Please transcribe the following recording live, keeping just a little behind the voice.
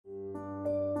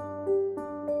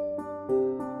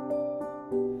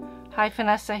Hi,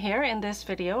 Phanessa here. In this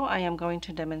video I am going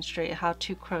to demonstrate how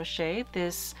to crochet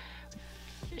this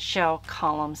shell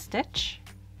column stitch.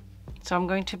 So I'm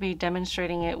going to be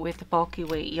demonstrating it with bulky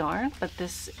weight yarn, but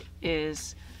this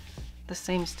is the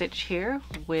same stitch here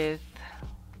with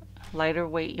lighter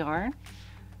weight yarn.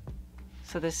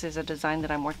 So this is a design that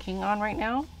I'm working on right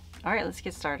now. All right, let's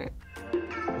get started.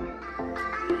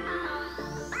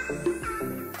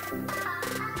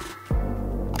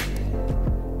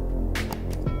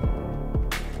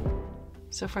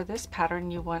 So for this pattern,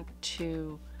 you want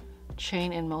to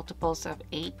chain in multiples of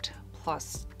 8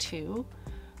 plus 2.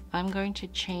 I'm going to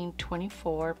chain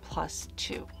 24 plus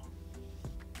 2.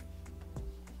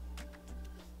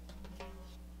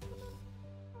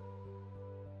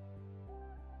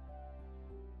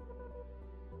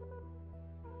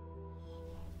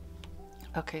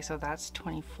 Okay, so that's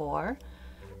 24.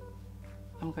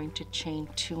 I'm going to chain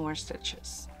 2 more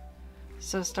stitches.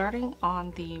 So starting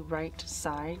on the right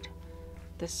side,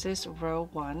 this is row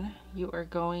 1. You are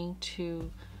going to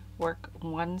work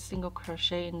 1 single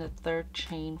crochet in the 3rd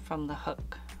chain from the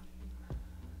hook.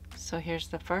 So here's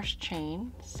the 1st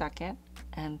chain, 2nd,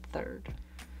 and 3rd.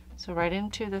 So right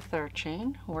into the 3rd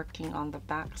chain, working on the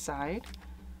back side.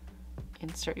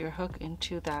 Insert your hook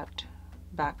into that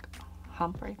back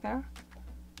hump right there.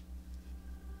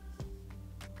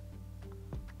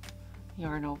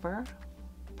 Yarn over,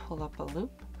 pull up a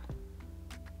loop.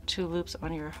 2 loops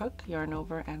on your hook, yarn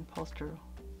over, and pull through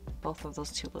both of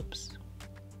those 2 loops.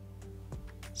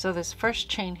 So this first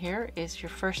chain here is your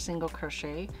first single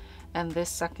crochet, and this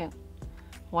second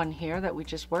one here that we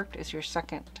just worked is your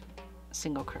second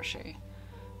single crochet.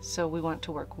 So we want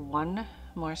to work 1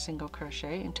 more single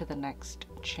crochet into the next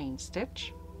chain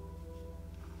stitch.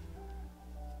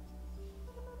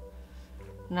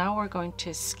 Now we're going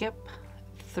to skip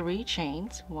 3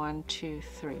 chains, 1, 2,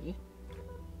 3.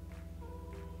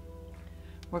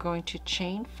 We're going to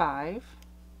chain 5,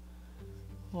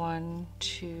 1,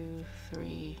 2,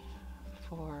 3,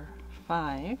 4,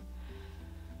 5.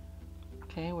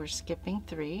 Okay, we're skipping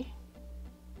 3.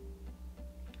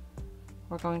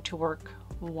 We're going to work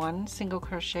 1 single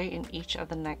crochet in each of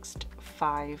the next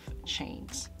 5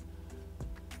 chains.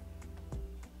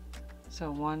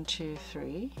 So 1, 2,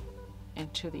 3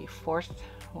 into the 4th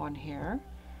one here.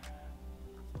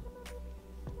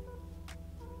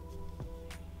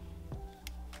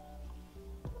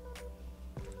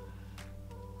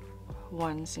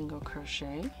 1 single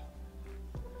crochet,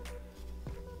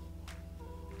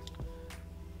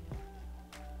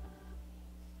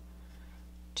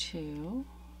 2,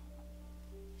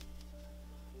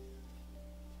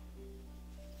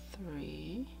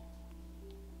 3,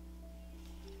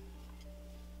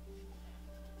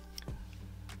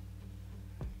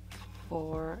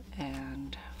 4,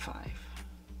 and 5.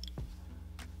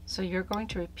 So you're going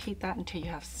to repeat that until you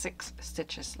have 6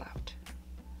 stitches left.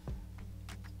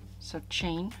 So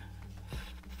chain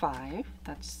 5,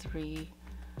 that's 3,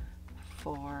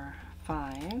 4,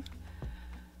 5.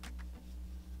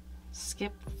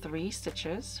 Skip 3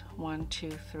 stitches, 1,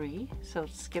 2, 3. So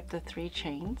skip the 3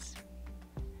 chains,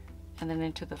 and then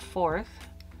into the 4th,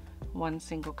 1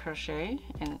 single crochet,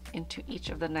 and into each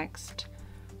of the next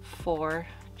 4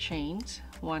 chains,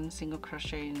 1 single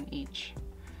crochet in each.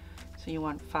 So you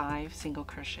want 5 single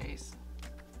crochets.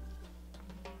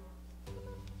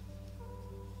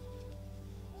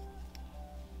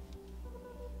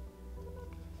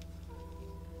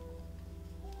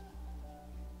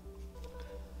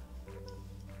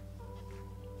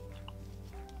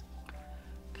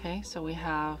 Okay, so we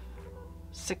have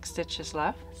 6 stitches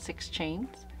left, 6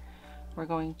 chains. We're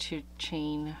going to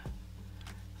chain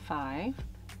 5,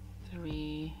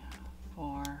 3,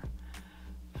 4,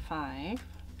 5,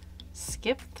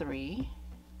 skip 3,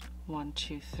 1,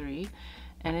 2, 3,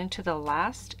 and into the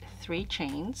last 3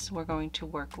 chains, we're going to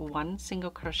work 1 single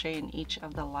crochet in each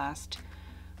of the last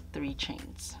 3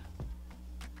 chains.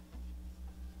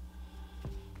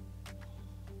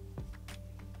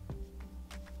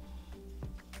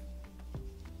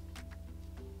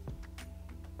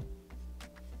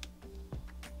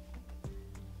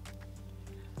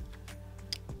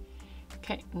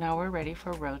 Okay, now we're ready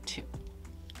for row 2.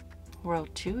 Row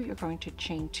 2, you're going to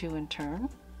chain 2 and turn.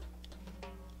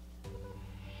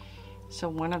 So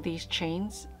one of these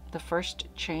chains, the first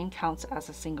chain counts as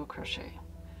a single crochet.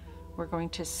 We're going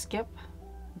to skip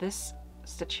this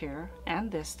stitch here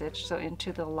and this stitch, so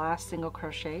into the last single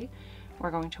crochet,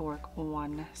 we're going to work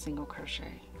 1 single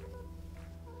crochet.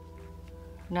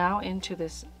 Now into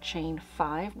this chain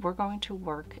 5, we're going to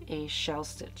work a shell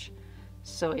stitch.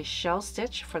 So a shell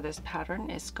stitch for this pattern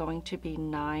is going to be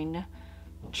 9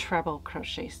 treble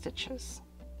crochet stitches.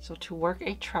 So to work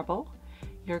a treble,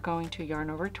 you're going to yarn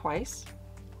over twice,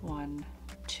 1,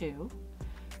 2,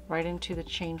 right into the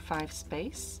chain 5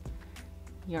 space,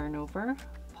 yarn over,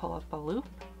 pull up a loop,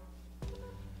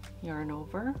 yarn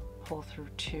over, pull through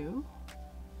 2,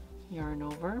 yarn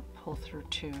over, pull through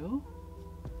 2,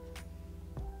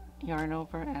 yarn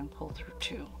over and pull through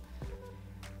 2.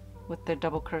 With the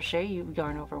double crochet, you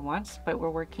yarn over once, but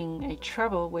we're working a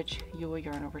treble, which you will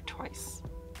yarn over twice.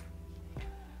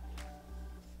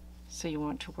 So you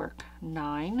want to work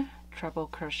 9 treble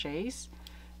crochets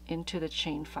into the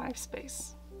chain 5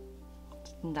 space,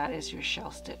 and that is your shell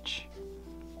stitch.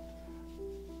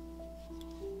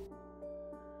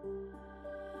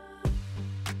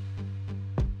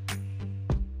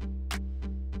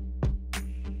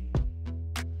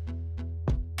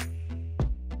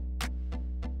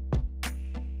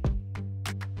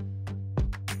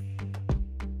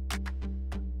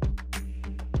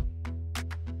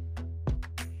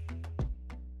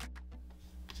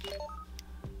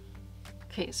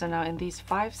 Okay, so now in these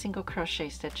 5 single crochet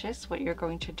stitches, what you're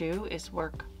going to do is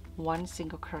work 1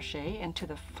 single crochet into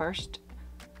the first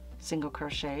single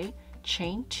crochet,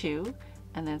 chain 2,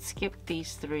 and then skip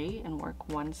these 3 and work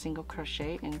 1 single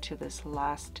crochet into this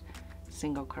last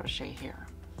single crochet here.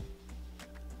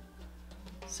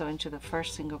 So into the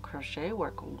first single crochet,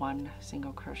 work 1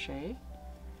 single crochet,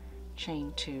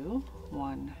 chain 2,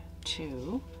 1,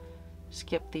 2,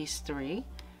 skip these 3,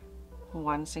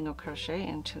 1 single crochet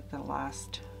into the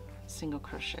last single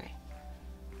crochet.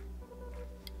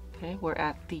 Okay, we're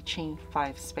at the chain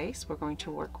 5 space. We're going to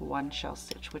work 1 shell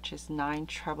stitch, which is 9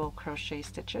 treble crochet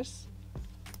stitches.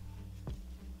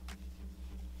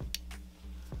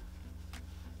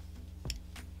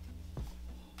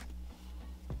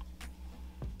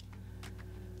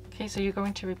 Okay, so you're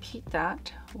going to repeat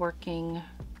that, working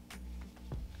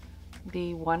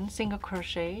the 1 single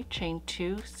crochet, chain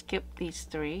 2, skip these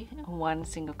 3, 1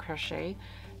 single crochet,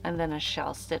 and then a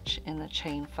shell stitch in the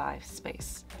chain 5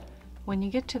 space. When you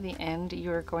get to the end,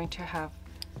 you're going to have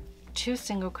 2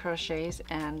 single crochets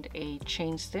and a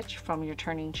chain stitch from your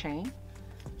turning chain.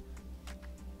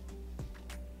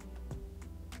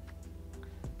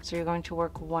 So you're going to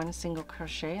work 1 single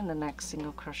crochet in the next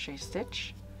single crochet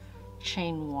stitch,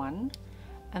 chain 1,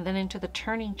 and then into the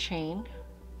turning chain.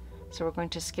 So we're going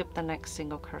to skip the next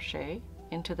single crochet,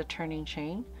 into the turning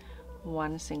chain,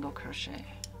 1 single crochet.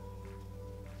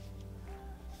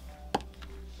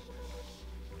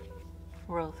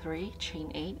 Row 3, chain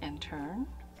 8 and turn.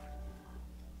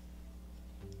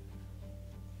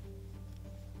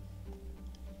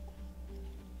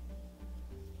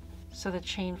 So the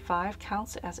chain 5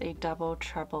 counts as a double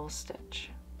treble stitch,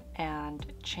 and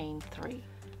chain 3.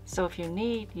 So if you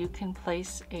need, you can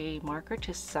place a marker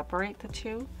to separate the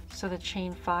two. So the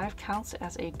chain 5 counts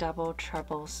as a double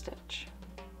treble stitch.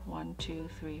 1, 2,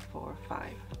 3, 4,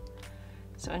 5.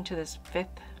 So into this 5th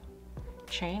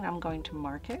chain, I'm going to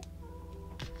mark it.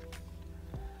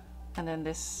 And then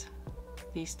these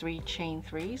 3 chain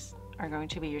 3s are going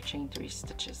to be your chain 3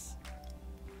 stitches.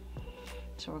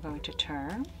 So we're going to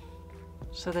turn.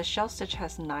 So the shell stitch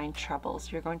has 9 trebles.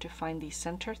 You're going to find the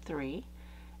center 3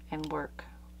 and work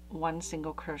 1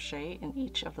 single crochet in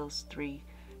each of those 3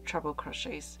 treble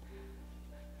crochets.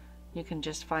 You can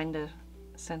just find the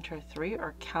center 3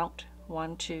 or count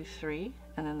 1, 2, 3,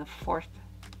 and then the 4th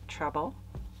treble,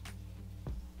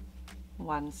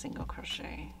 1 single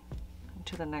crochet.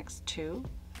 Into the next 2,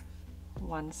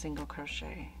 1 single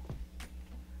crochet,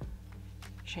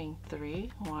 chain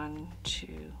 3, 1, 2,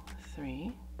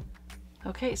 3.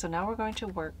 Okay, so now we're going to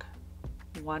work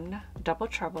 1 double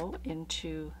treble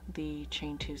into the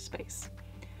chain 2 space.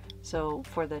 So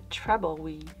for the treble,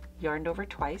 we yarned over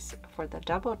twice. For the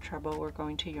double treble, we're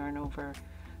going to yarn over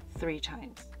 3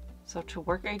 times. So to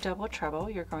work a double treble,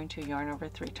 you're going to yarn over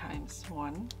 3 times.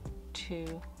 1,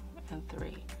 2, and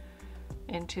 3.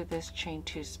 Into this chain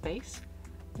 2 space,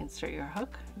 insert your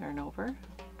hook, yarn over,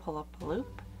 pull up a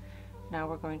loop. Now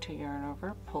we're going to yarn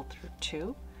over, pull through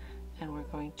 2, and we're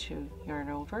going to yarn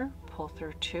over, pull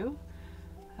through 2,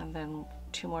 and then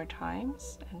 2 more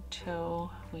times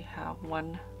until we have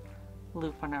 1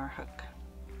 loop on our hook.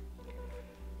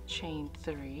 Chain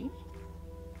 3,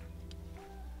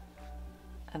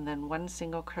 and then 1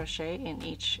 single crochet in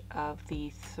each of the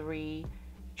 3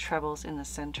 trebles in the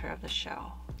center of the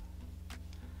shell.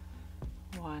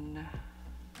 1,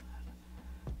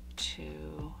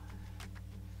 2,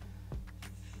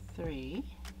 3,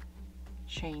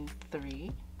 chain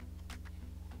 3.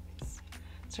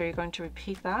 So you're going to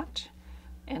repeat that,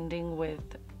 ending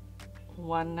with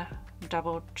 1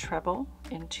 double treble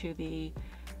into the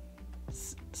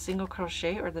single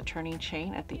crochet or the turning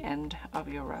chain at the end of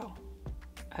your row.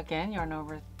 Again, yarn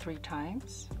over 3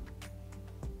 times,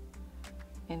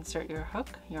 insert your hook,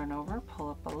 yarn over, pull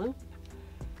up a loop,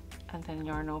 and then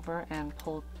yarn over and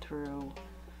pull through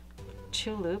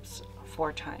 2 loops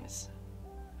 4 times.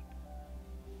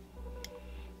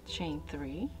 Chain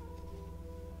 3,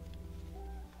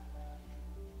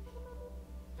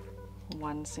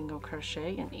 1 single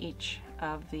crochet in each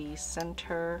of the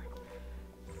center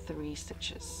 3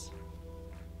 stitches.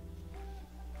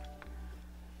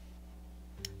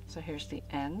 So here's the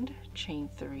end, chain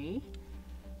 3,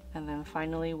 and then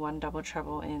finally 1 double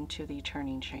treble into the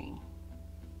turning chain.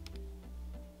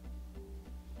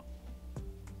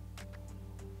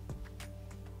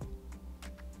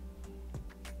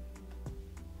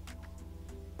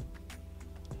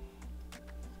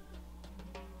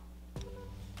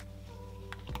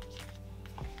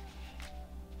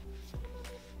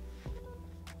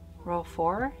 Row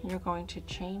 4, you're going to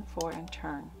chain 4 and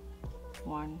turn.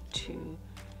 1, 2,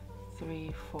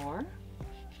 3, 4.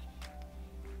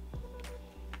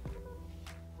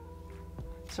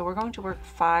 So we're going to work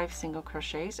 5 single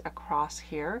crochets across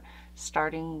here,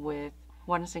 starting with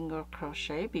 1 single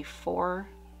crochet before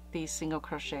the single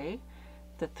crochet,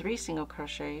 the 3 single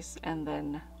crochets, and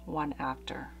then 1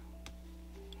 after.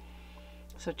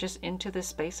 So just into the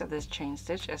space of this chain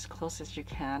stitch as close as you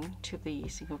can to the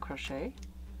single crochet.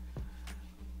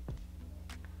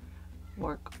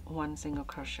 Work 1 single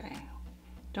crochet.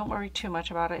 Don't worry too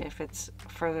much about it if it's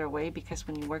further away, because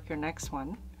when you work your next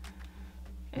one,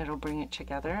 it'll bring it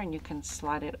together and you can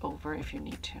slide it over if you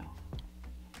need to.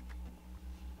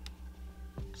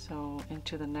 So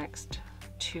into the next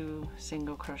 2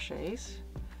 single crochets,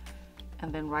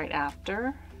 and then right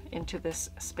after, into this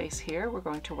space here, we're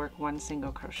going to work 1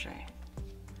 single crochet.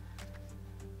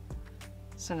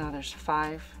 So now there's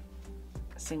 5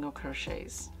 single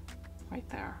crochets right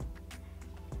there.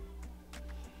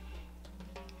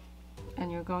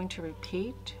 And you're going to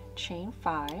repeat chain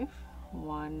 5,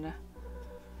 1,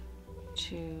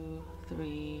 2,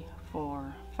 3,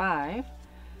 4, 5,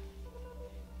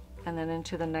 and then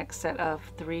into the next set of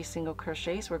 3 single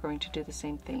crochets we're going to do the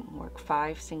same thing. Work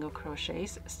 5 single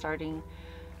crochets starting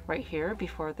right here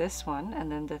before this one,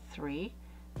 and then the 3,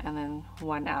 and then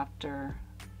 1 after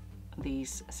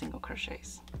these single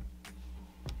crochets.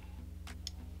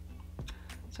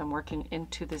 So I'm working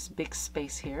into this big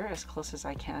space here as close as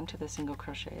I can to the single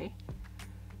crochet,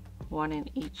 1 in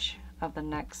each of the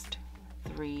next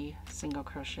 3 single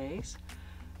crochets.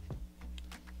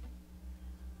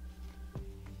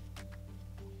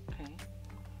 Okay,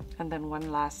 and then 1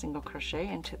 last single crochet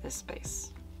into this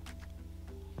space.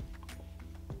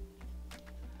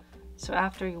 So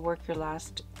after you work your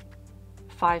last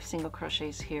 5 single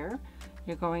crochets here,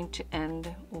 you're going to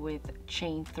end with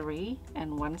chain 3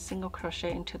 and 1 single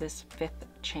crochet into this 5th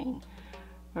chain.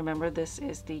 Remember, this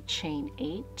is the chain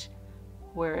 8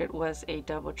 where it was a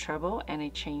double treble and a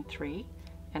chain 3,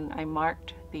 and I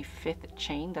marked the 5th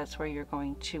chain. That's where you're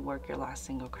going to work your last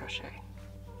single crochet.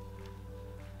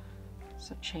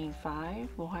 So chain 5,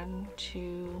 1,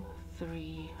 2,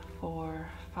 3, 4,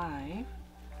 5,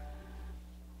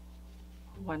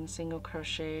 1 single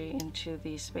crochet into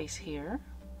the space here,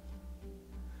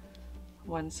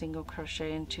 1 single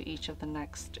crochet into each of the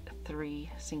next 3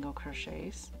 single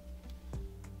crochets,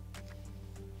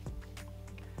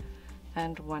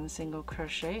 and 1 single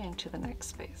crochet into the next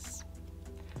space.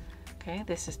 Okay,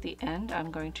 this is the end.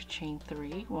 I'm going to chain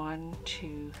 3, 1,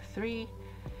 2, 3,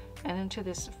 and into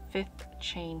this 5th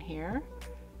chain here,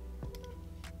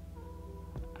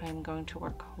 I'm going to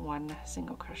work 1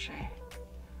 single crochet.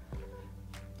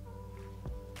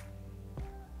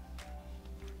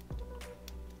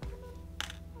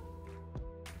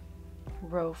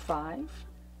 Row 5,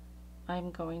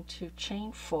 I'm going to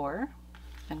chain 4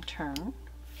 and turn.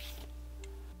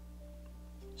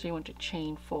 So you want to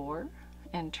chain 4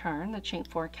 and turn. The chain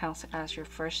 4 counts as your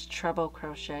first treble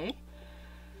crochet.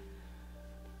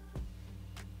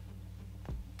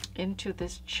 Into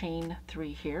this chain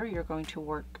 3 here, you're going to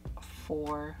work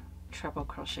 4 treble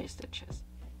crochet stitches.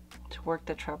 To work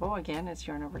the treble, again, it's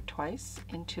yarn over twice.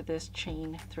 Into this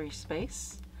chain 3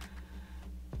 space,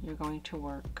 you're going to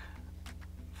work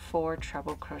 4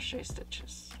 treble crochet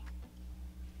stitches.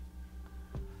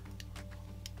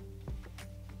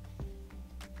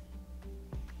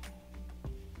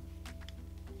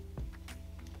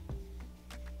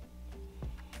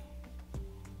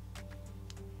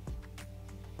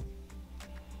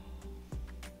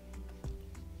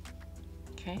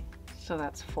 Okay, so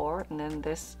that's 4, and then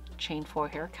this chain 4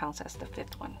 here counts as the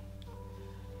 5th one.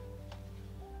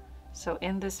 So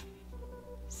in this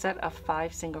set of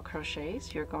 5 single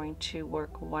crochets, you're going to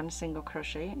work 1 single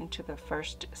crochet into the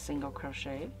first single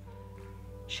crochet,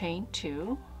 chain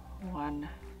 2, 1,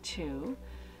 2,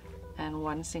 and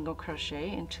 1 single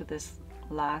crochet into this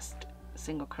last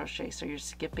single crochet. So you're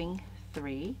skipping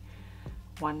 3,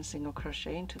 1 single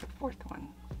crochet into the 4th one.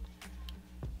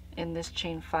 In this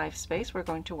chain 5 space, we're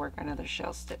going to work another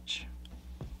shell stitch.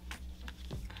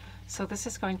 So this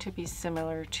is going to be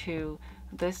similar to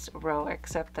this row,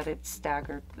 except that it's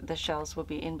staggered. The shells will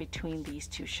be in between these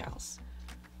 2 shells.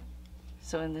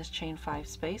 So in this chain 5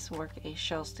 space, work a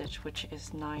shell stitch, which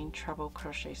is 9 treble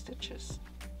crochet stitches.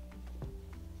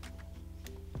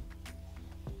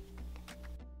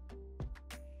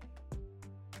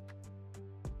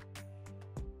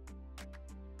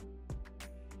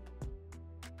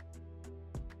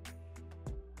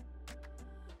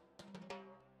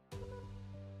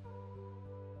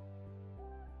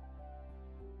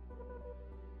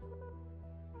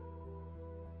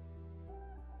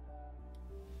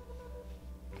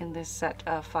 In this set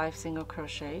of 5 single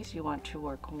crochets, you want to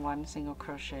work 1 single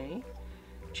crochet,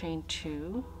 chain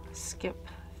 2, skip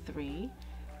 3,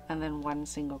 and then 1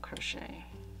 single crochet.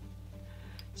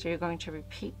 So you're going to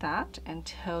repeat that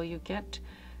until you get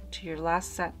to your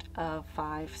last set of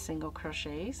 5 single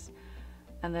crochets,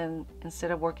 and then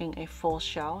instead of working a full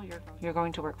shell, you're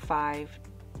going to work 5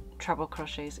 treble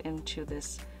crochets into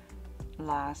this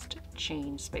last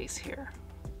chain space here.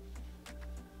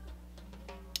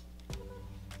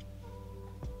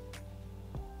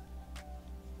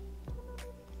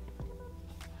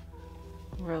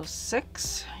 Row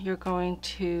 6, you're going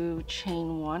to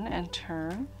chain 1 and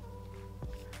turn.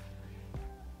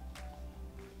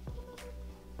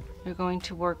 You're going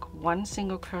to work 1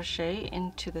 single crochet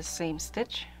into the same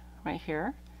stitch right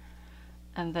here,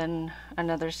 and then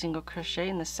another single crochet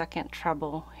in the second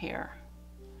treble here.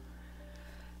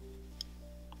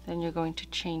 Then you're going to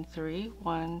chain 3,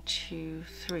 1, 2,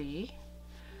 3,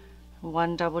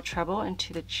 1 double treble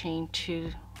into the chain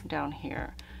 2 down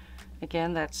here.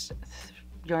 Again, that's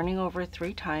yarning over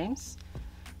 3 times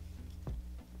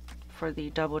for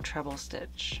the double treble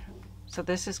stitch. So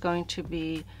this is going to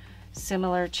be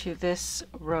similar to this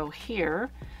row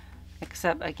here,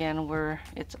 except again where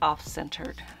it's off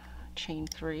centered. Chain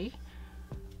 3,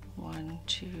 1,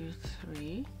 2,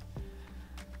 3,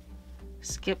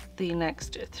 skip the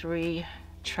next 3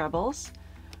 trebles,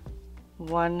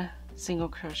 1 single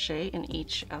crochet in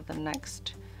each of the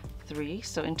next 3,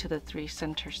 so into the 3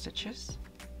 center stitches.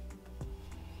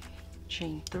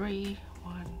 Chain 3,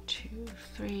 1, 2,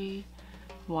 3,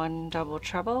 1 double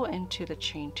treble into the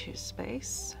chain 2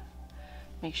 space.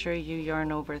 Make sure you yarn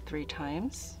over 3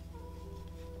 times.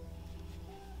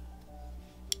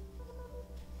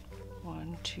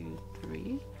 1, 2,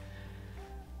 3,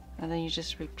 and then you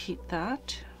just repeat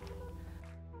that.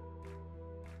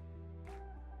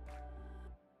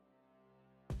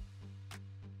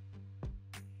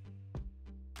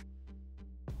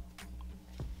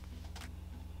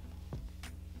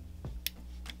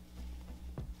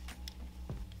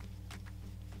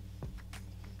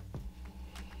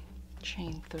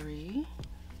 Chain 3.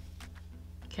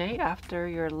 Okay, after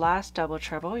your last double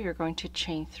treble, you're going to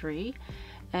chain 3,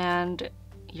 and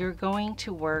you're going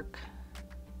to work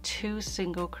 2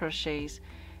 single crochets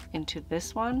into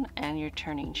this one and your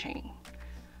turning chain.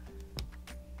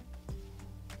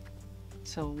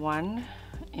 So 1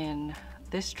 in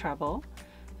this treble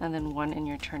and then 1 in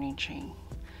your turning chain.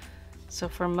 So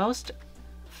for most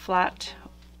flat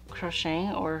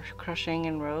crocheting or crocheting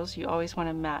in rows, you always want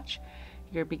to match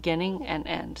your beginning and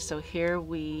end. So here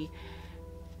we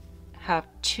have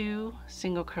 2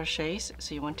 single crochets,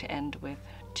 so you want to end with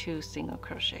 2 single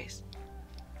crochets.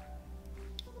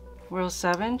 Row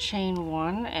 7, chain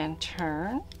 1 and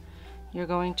turn. You're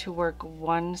going to work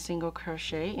 1 single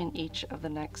crochet in each of the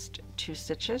next 2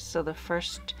 stitches. So the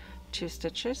first 2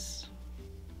 stitches,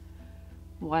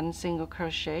 1 single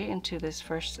crochet into this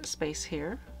first space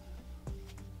here.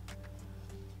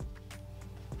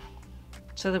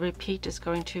 So the repeat is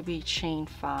going to be chain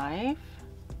 5,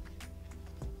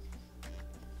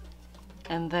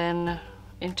 and then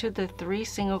into the 3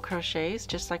 single crochets,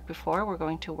 just like before, we're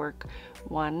going to work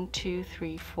 1, 2,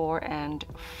 3, 4, and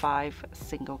 5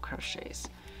 single crochets.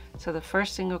 So the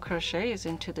first single crochet is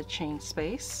into the chain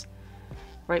space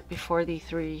right before the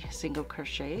 3 single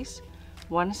crochets,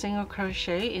 1 single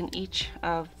crochet in each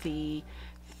of the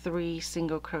 3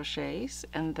 single crochets,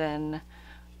 and then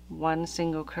 1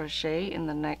 single crochet in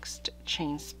the next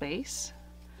chain space.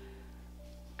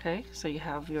 Okay, so you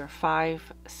have your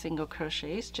 5 single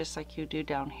crochets just like you do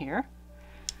down here.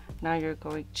 Now you're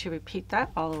going to repeat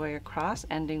that all the way across,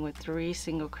 ending with 3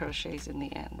 single crochets in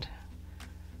the end.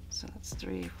 So that's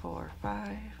 3, 4, 5.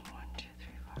 1, 2, 3,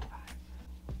 4, 5.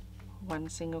 One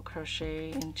single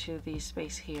crochet into the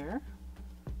space here.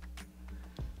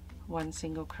 One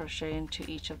single crochet into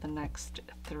each of the next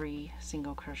 3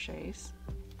 single crochets.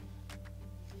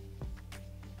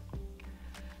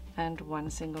 And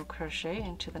one single crochet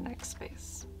into the next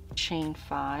space. Chain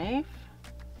 5.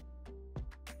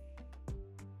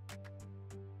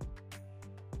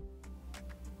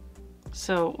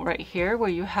 So right here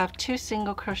where you have 2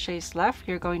 single crochets left,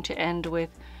 you're going to end with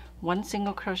 1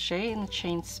 single crochet in the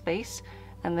chain space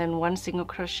and then 1 single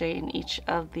crochet in each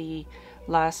of the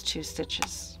last 2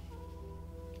 stitches.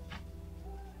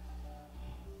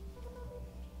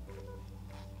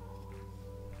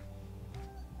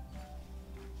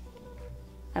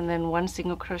 And then 1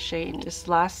 single crochet in this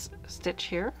last stitch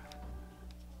here.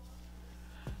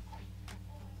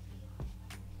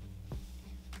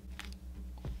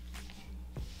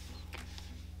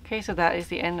 Okay, so that is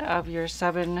the end of your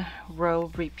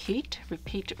 7-row repeat.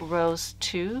 Repeat rows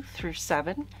 2 through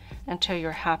 7 until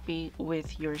you're happy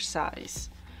with your size.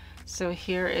 So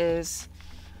here is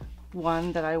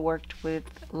one that I worked with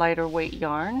lighter weight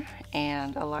yarn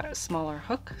and a lot smaller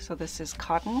hook. So this is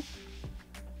cotton.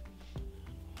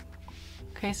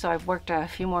 Okay, so I've worked a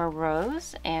few more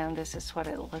rows and this is what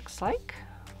it looks like.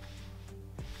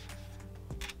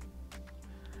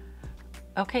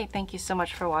 Okay, thank you so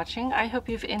much for watching. I hope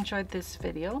you've enjoyed this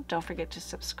video. Don't forget to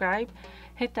subscribe,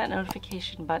 hit that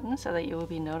notification button so that you will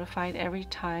be notified every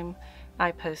time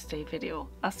I post a video.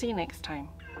 I'll see you next time.